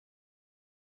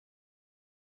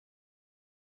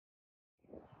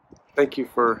Thank you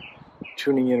for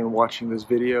tuning in and watching this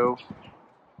video.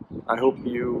 I hope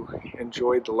you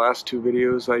enjoyed the last two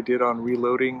videos I did on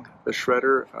reloading the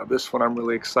shredder. This one I'm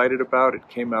really excited about. It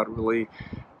came out really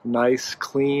nice,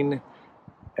 clean,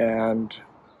 and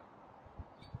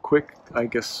quick. I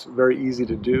guess very easy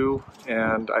to do,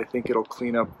 and I think it'll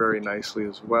clean up very nicely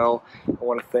as well. I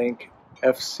want to thank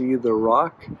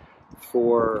fctherock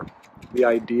for the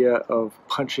idea of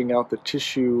punching out the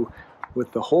tissue with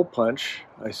the hole punch.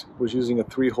 I was using a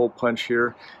 3-hole punch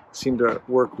here. It seemed to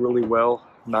work really well.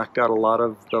 Knocked out a lot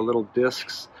of the little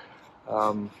discs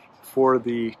for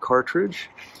the cartridge.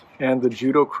 And the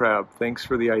TheJudoCrab, thanks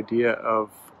for the idea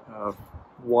of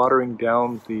watering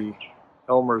down the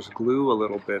Elmer's glue a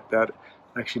little bit. That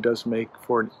actually does make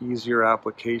for an easier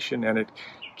application, and it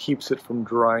keeps it from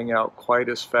drying out quite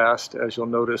as fast. As you'll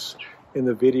notice in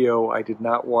the video, I did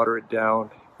not water it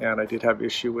down, and I did have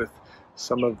issue with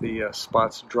some of the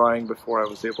spots drying before I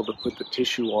was able to put the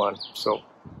tissue on. So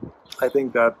I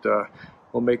think that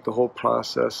will make the whole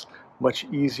process much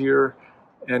easier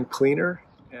and cleaner.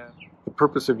 And the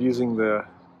purpose of using the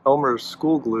Elmer's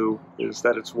school glue is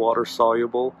that it's water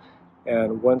soluble,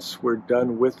 and once we're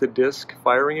done with the disc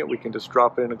firing it, we can just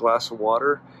drop it in a glass of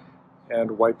water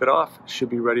and wipe it off. It should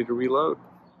be ready to reload.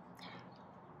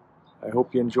 I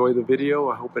hope you enjoy the video.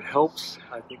 I hope it helps.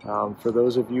 For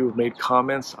those of you who've made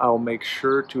comments, I'll make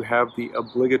sure to have the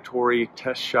obligatory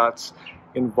test shots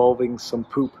involving some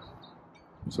poop,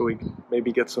 so we can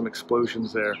maybe get some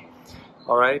explosions there.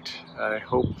 All right, I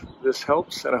hope this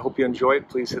helps, and I hope you enjoy it.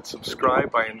 Please hit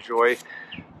subscribe. I enjoy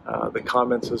the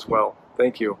comments as well.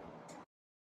 Thank you.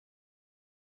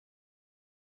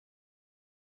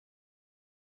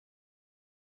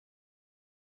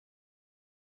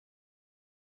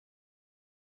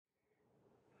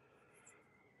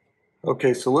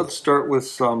 Okay, so let's start with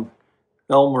some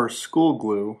Elmer school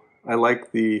glue. I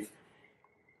like the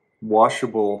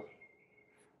washable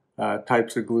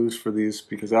types of glues for these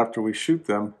because after we shoot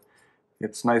them,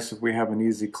 it's nice if we have an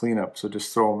easy cleanup. So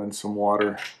just throw them in some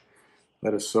water,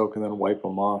 let it soak, and then wipe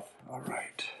them off. All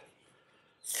right.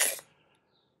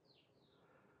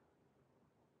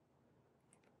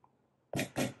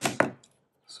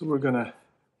 So we're gonna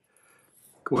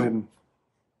go ahead and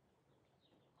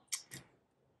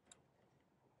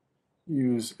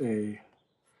use a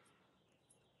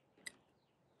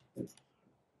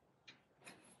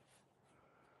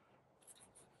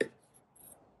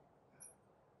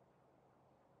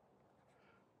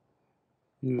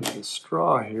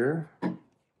straw here.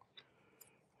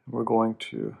 We're going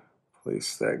to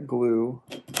place that glue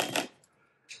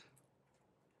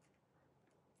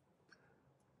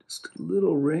just a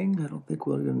little ring. I don't think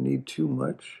we're going to need too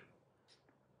much.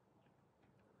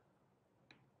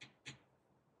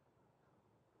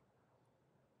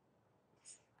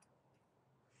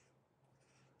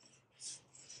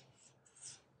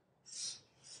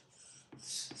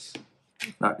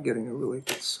 Not getting a really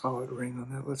good solid ring on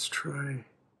that. Let's try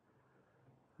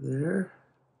there.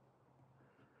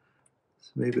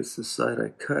 So maybe it's the side I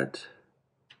cut.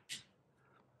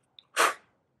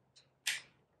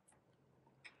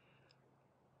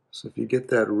 So if you get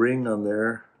that ring on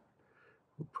there,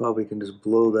 we probably can just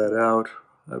blow that out.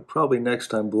 I'd probably next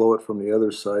time blow it from the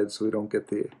other side so we don't get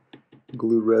the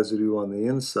glue residue on the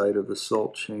inside of the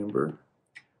salt chamber.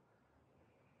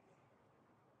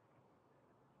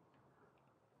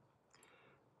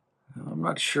 I'm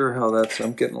not sure how that's,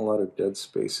 I'm getting a lot of dead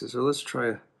spaces. So let's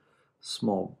try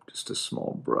just a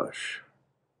small brush.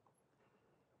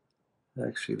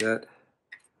 Actually, that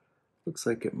looks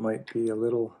like it might be a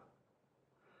little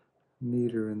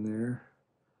neater in there.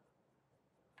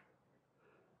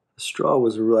 The straw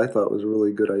was I thought was a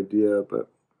really good idea, but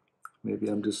maybe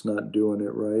I'm just not doing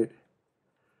it right.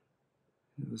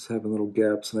 It was having little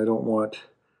gaps, and I don't want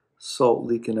salt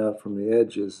leaking out from the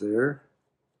edges there.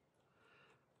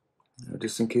 Now,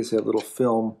 just in case I have a little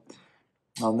film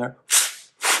on there,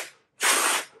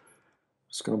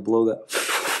 just going to blow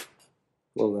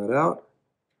that out.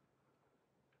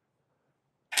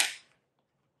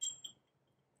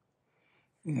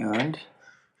 And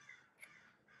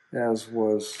as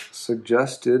was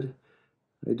suggested,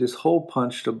 I just hole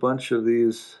punched a bunch of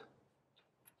these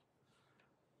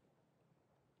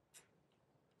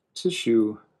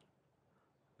tissue.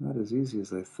 Not as easy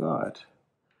as I thought.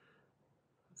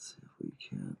 Let's see if we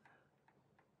can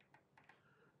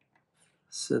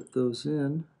set those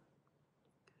in.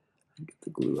 Get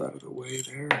the glue out of the way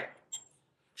there.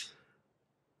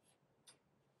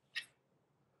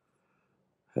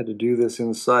 Had to do this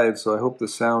inside, so I hope the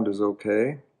sound is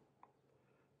okay.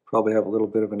 Probably have a little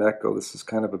bit of an echo. This is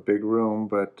kind of a big room,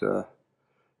 but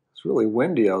it's really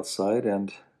windy outside,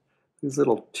 and these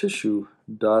little tissue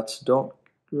dots don't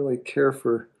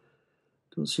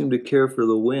seem to care for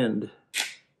the wind.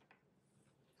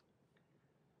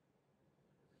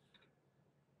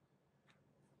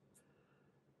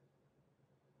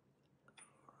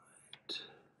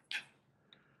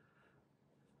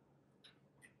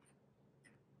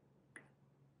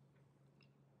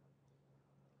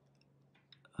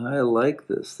 I like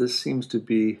this. This seems to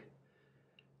be,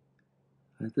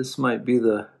 this might be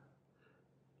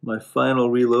my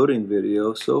final reloading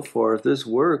video so far. If this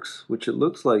works, which it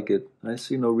looks like it, I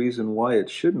see no reason why it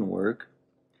shouldn't work.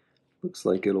 Looks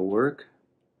like it'll work.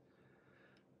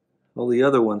 All the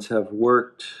other ones have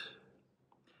worked.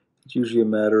 It's usually a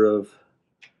matter of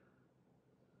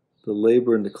the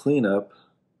labor and the cleanup.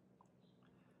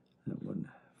 That one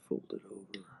folded over.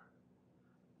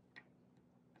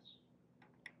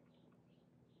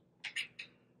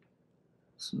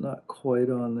 It's not quite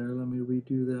on there. Let me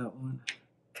redo that one.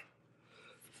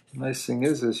 The nice thing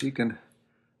is you can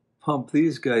pump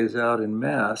these guys out in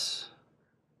mass.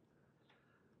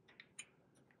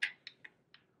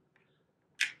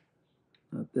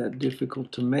 Not that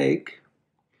difficult to make.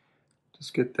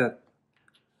 Just get that.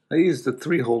 I used the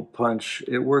 3-hole punch.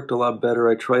 It worked a lot better.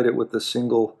 I tried it with the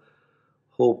single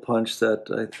hole punch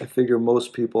that I figure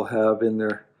most people have in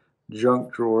their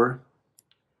junk drawer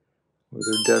or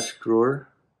their desk drawer.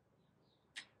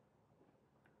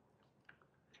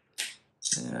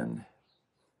 And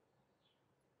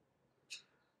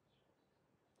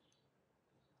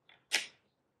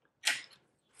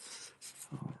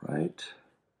all right.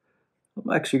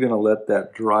 I'm actually going to let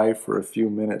that dry for a few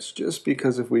minutes, just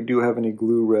because if we do have any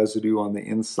glue residue on the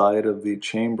inside of the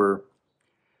chamber,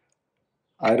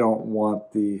 I don't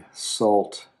want the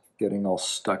salt getting all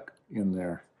stuck in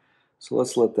there. So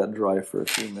let's let that dry for a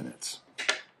few minutes.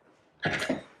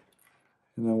 And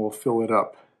then we'll fill it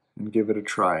up and give it a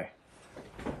try.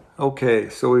 Okay,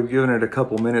 so we've given it a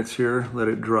couple minutes here, let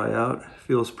it dry out.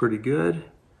 Feels pretty good.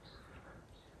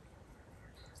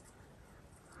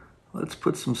 Let's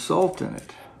put some salt in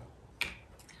it.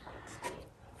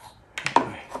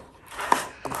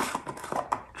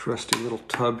 Trusty little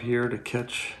tub here to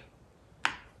catch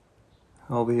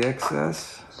all the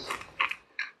excess.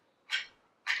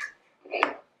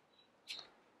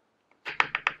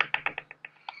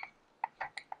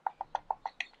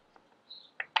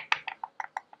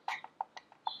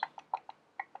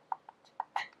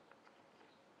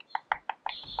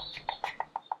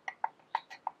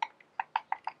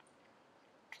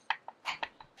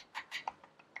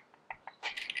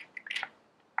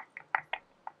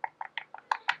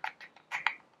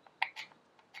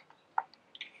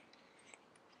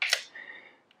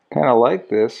 Kind of like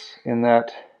this in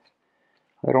that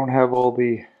I don't have all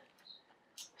the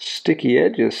sticky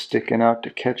edges sticking out to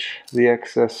catch the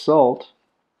excess salt.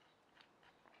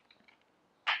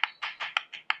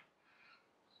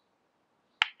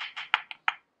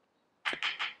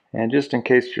 And just in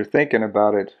case you're thinking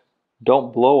about it,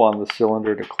 don't blow on the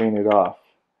cylinder to clean it off.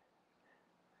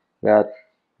 That'd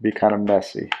be kind of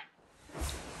messy.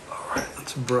 Alright,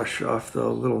 let's brush off the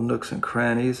little nooks and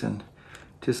crannies, and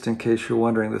just in case you're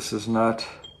wondering, this is not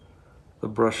the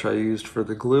brush I used for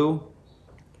the glue.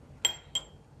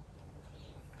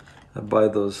 I buy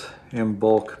those in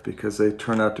bulk because they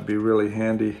turn out to be really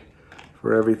handy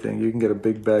for everything. You can get a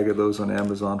big bag of those on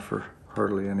Amazon for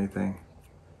hardly anything.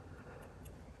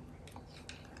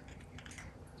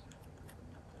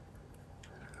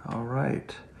 All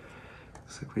right,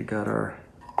 looks like we got our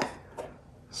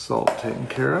salt taken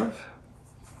care of.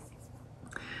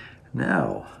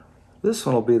 Now, this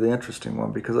one will be the interesting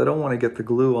one because I don't want to get the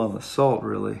glue on the salt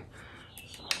really.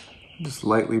 Just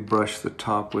lightly brush the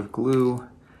top with glue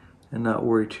and not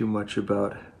worry too much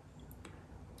about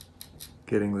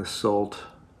getting the salt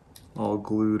all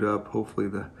glued up. Hopefully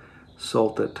the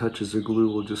salt that touches the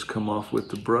glue will just come off with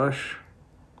the brush.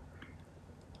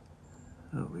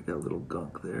 Oh, we got a little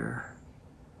gunk there.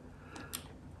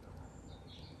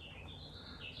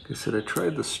 Like I said, I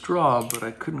tried the straw, but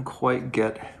I couldn't quite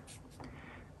get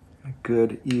a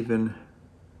good, even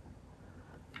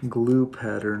glue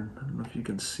pattern. I don't know if you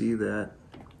can see that,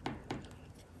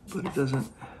 but it doesn't.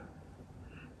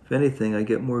 If anything, I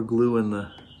get more glue in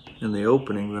the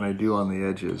opening than I do on the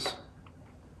edges.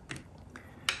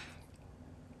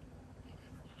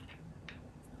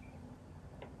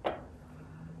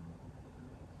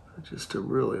 Just a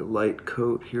really light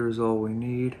coat here is all we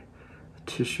need. The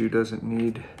tissue doesn't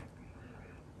need.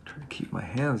 Try to keep my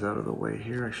hands out of the way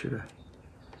here. I should have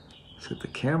set the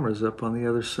cameras up on the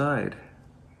other side.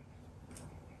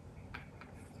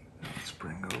 Let's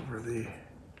bring over the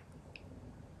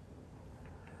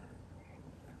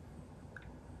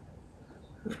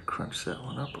Crunch that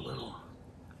one up a little.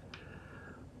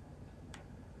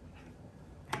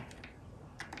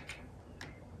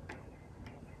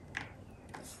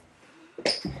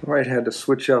 Alright, had to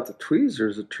switch out the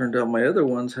tweezers. It turned out my other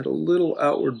ones had a little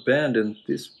outward bend, and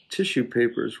this tissue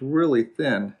paper is really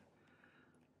thin,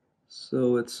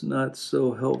 so it's not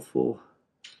so helpful.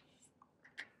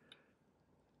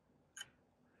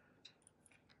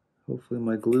 Hopefully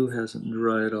my glue hasn't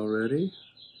dried already.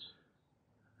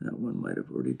 That one might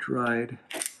have already dried.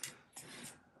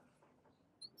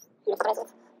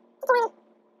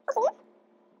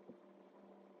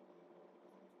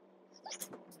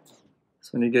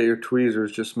 So when you get your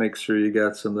tweezers, just make sure you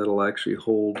got some that'll actually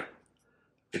hold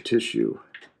the tissue.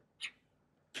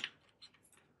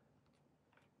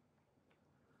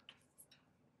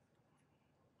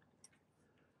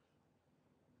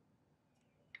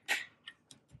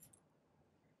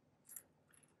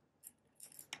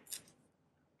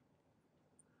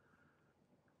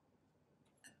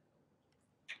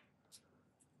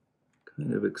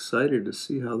 Kind of excited to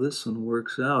see how this one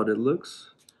works out. It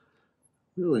looks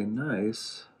really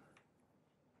nice.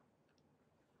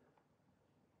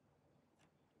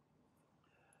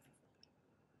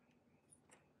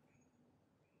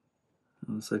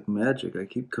 It's like magic. I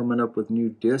keep coming up with new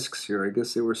discs here. I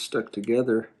guess they were stuck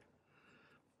together,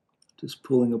 just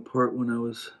pulling apart when I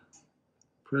was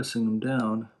pressing them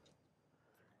down.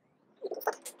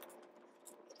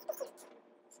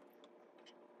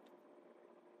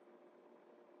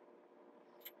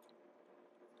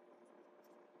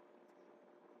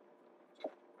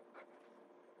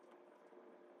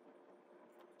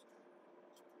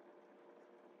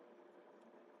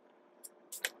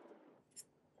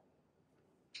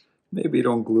 Maybe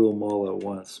don't glue them all at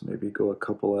once. Maybe go a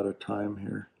couple at a time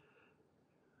here.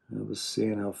 I was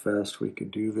seeing how fast we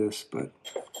could do this, but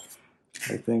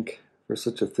I think for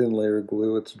such a thin layer of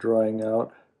glue, it's drying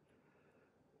out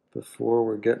before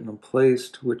we're getting them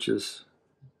placed, which is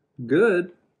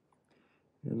good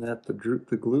in that the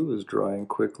glue is drying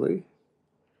quickly.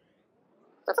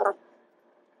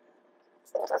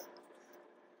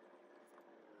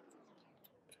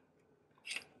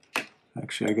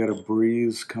 Actually, I got a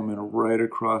breeze coming right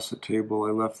across the table.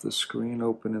 I left the screen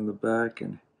open in the back,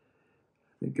 and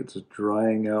I think it's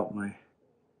drying out my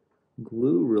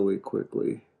glue really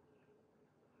quickly.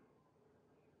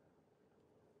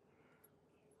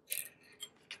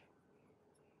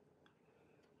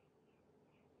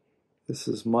 This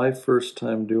is my first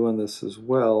time doing this as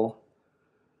well,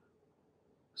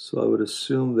 so I would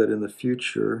assume that in the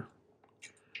future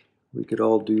we could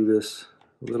all do this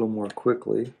a little more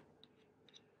quickly.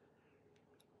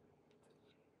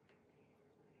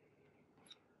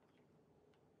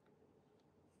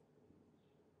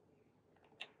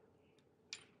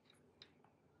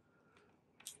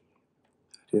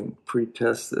 I didn't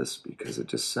pre-test this because it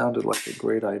just sounded like a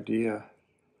great idea.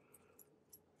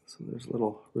 So there's a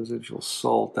little residual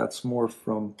salt. That's more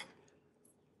from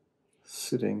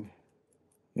sitting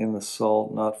in the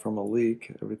salt, not from a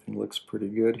leak. Everything looks pretty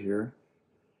good here.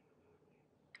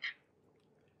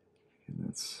 And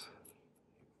that's,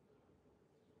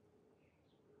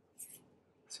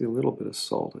 see a little bit of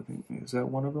salt, I think. Is that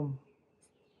one of them?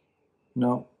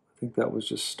 No, I think that was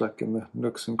just stuck in the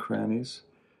nooks and crannies.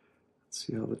 Let's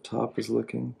see how the top is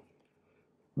looking.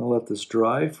 I'll let this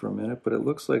dry for a minute, but it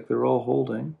looks like they're all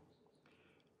holding.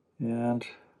 And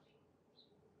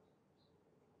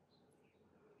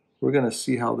we're going to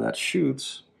see how that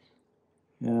shoots.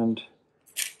 And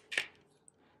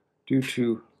due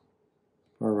to,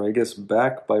 or I guess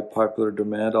backed by popular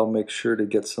demand, I'll make sure to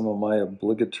get some of my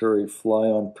obligatory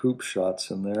fly-on poop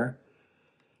shots in there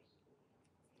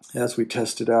as we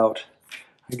test it out.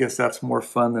 I guess that's more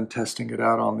fun than testing it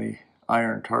out on the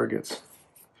iron targets.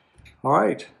 All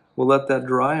right, we'll let that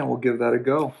dry and we'll give that a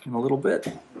go in a little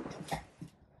bit.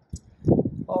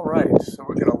 All right, so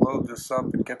we're going to load this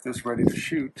up and get this ready to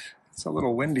shoot. It's a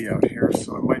little windy out here,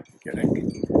 so I might be getting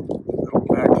a little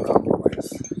background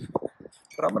noise.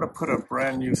 But I'm going to put a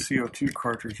brand new CO2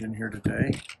 cartridge in here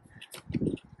today,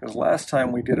 because last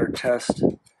time we did our test,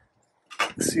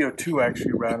 the CO2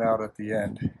 actually ran out at the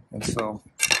end, and so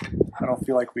I don't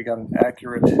feel like we got an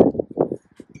accurate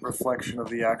reflection of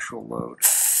the actual load.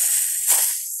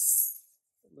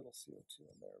 A little CO2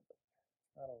 in there, but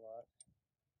not a lot.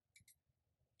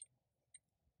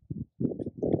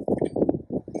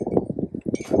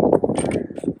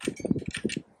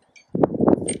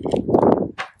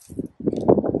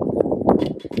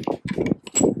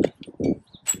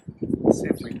 Let's see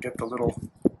if we can get the little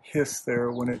hiss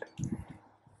there when it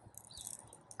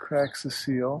cracks the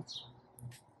seal.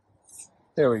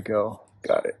 There we go.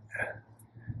 Got it.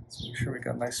 Make sure we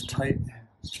got nice tight.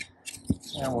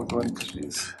 And we'll go ahead and put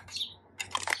these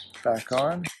back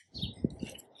on.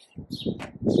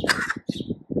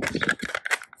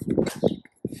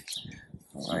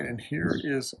 All right, and here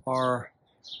is our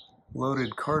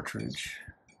loaded cartridge.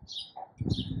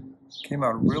 Came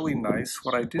out really nice.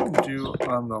 What I didn't do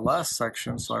on the last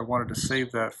section, so I wanted to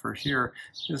save that for here,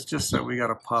 is just that we got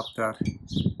to pop that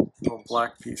little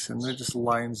black piece, and it just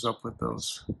lines up with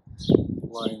those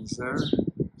lines there.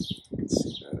 You can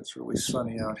see that it's really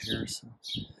sunny out here. So,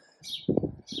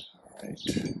 all right,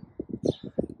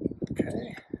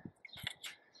 okay.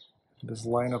 Just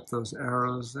line up those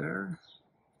arrows there.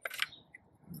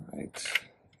 All right.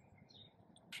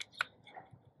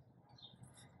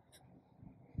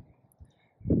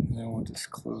 And then we'll just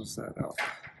close that up.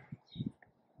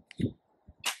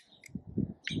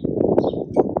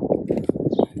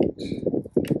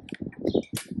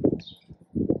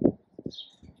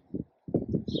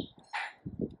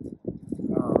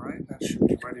 All right, that should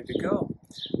be ready to go.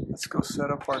 Let's go set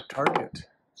up our target.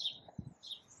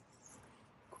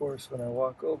 Of course, when I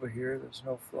walk over here, there's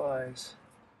no flies.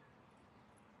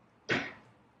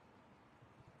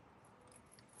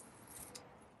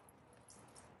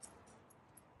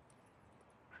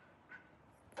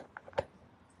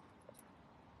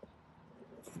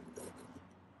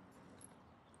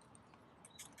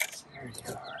 There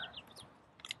you are.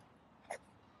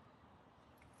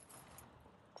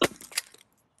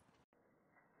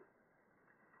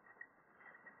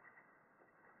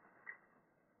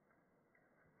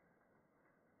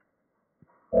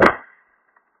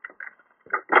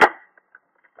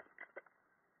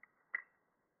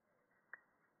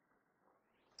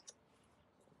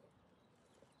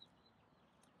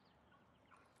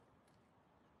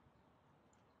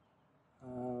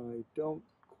 I don't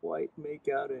quite make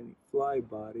out any fly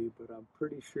body, but I'm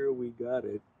pretty sure we got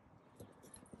it.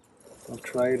 I'll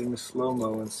try it in a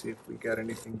slow-mo and see if we got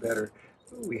anything better.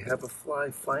 Ooh, we have a fly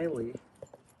finally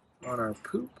on our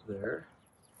poop there.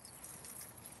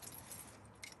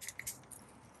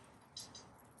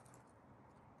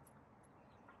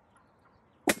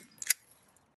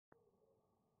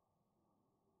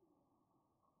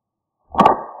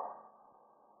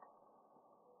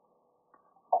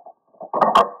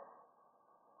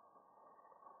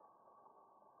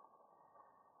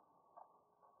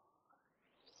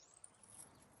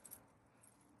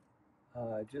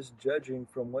 Just judging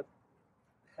from what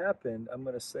happened, I'm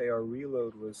going to say our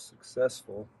reload was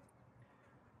successful.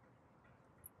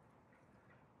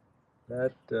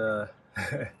 That,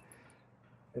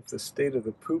 if the state of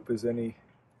the poop is any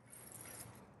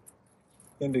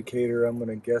indicator, I'm going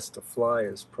to guess the fly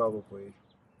is probably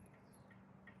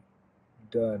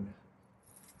done.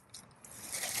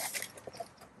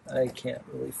 I can't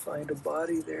really find a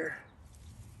body there.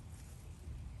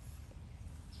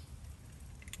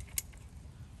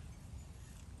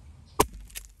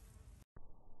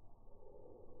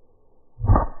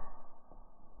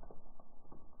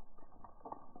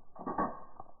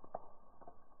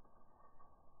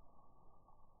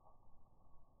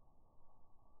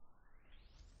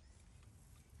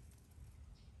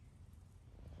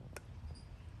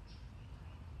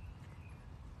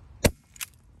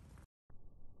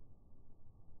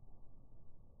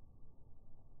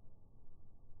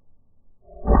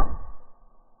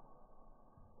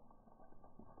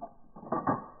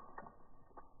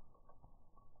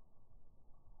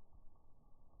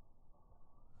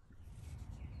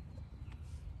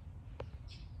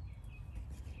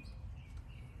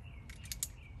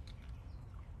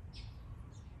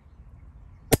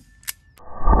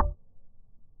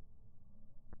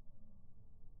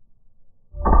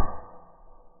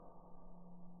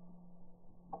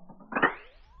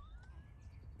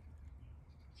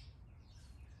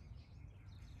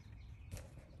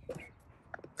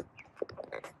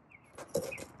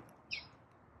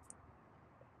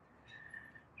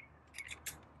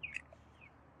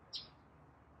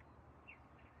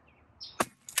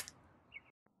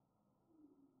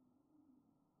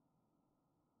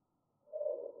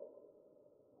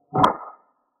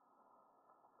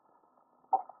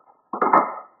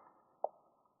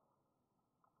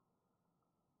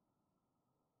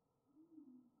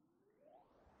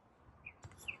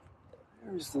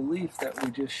 There's the leaf that we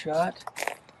just shot.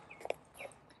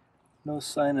 No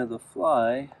sign of the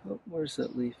fly. Oh, where's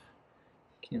that leaf?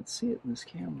 Can't see it in this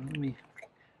camera. Let me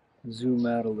zoom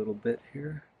out a little bit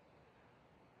here.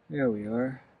 There we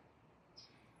are.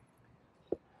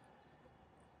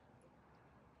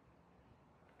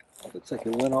 Looks like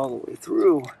it went all the way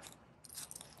through.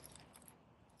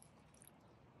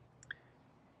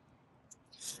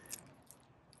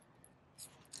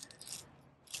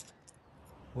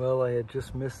 Well, I had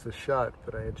just missed the shot,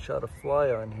 but I had shot a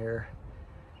fly on here.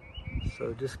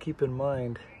 So just keep in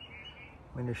mind,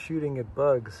 when you're shooting at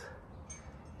bugs,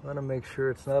 you want to make sure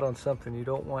it's not on something you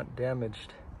don't want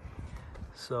damaged.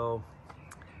 So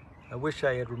I wish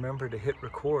I had remembered to hit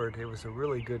record. It was a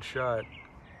really good shot.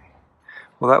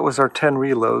 Well, that was our 10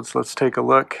 reloads. Let's take a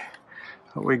look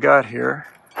what we got here.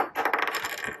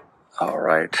 All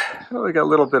right, well, we got a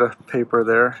little bit of paper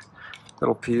there,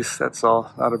 little piece, that's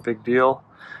all, not a big deal.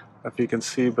 If you can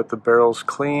see, but the barrel's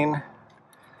clean.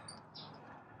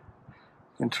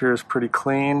 Interior's pretty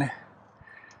clean.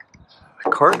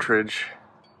 The cartridge,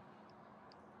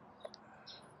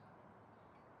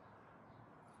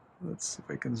 let's see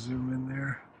if I can zoom in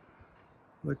there.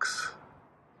 Looks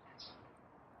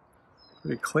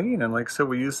pretty clean, and like I said,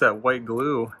 we used that white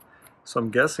glue, so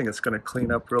I'm guessing it's going to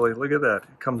clean up really. Look at that,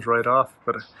 it comes right off,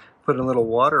 but I put in a little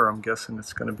water, I'm guessing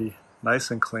it's going to be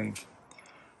nice and clean.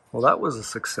 Well, that was a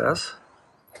success.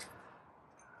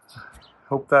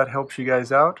 Hope that helps you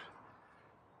guys out.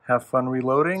 Have fun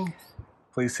reloading.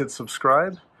 Please hit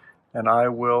subscribe, and I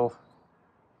will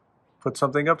put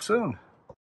something up soon.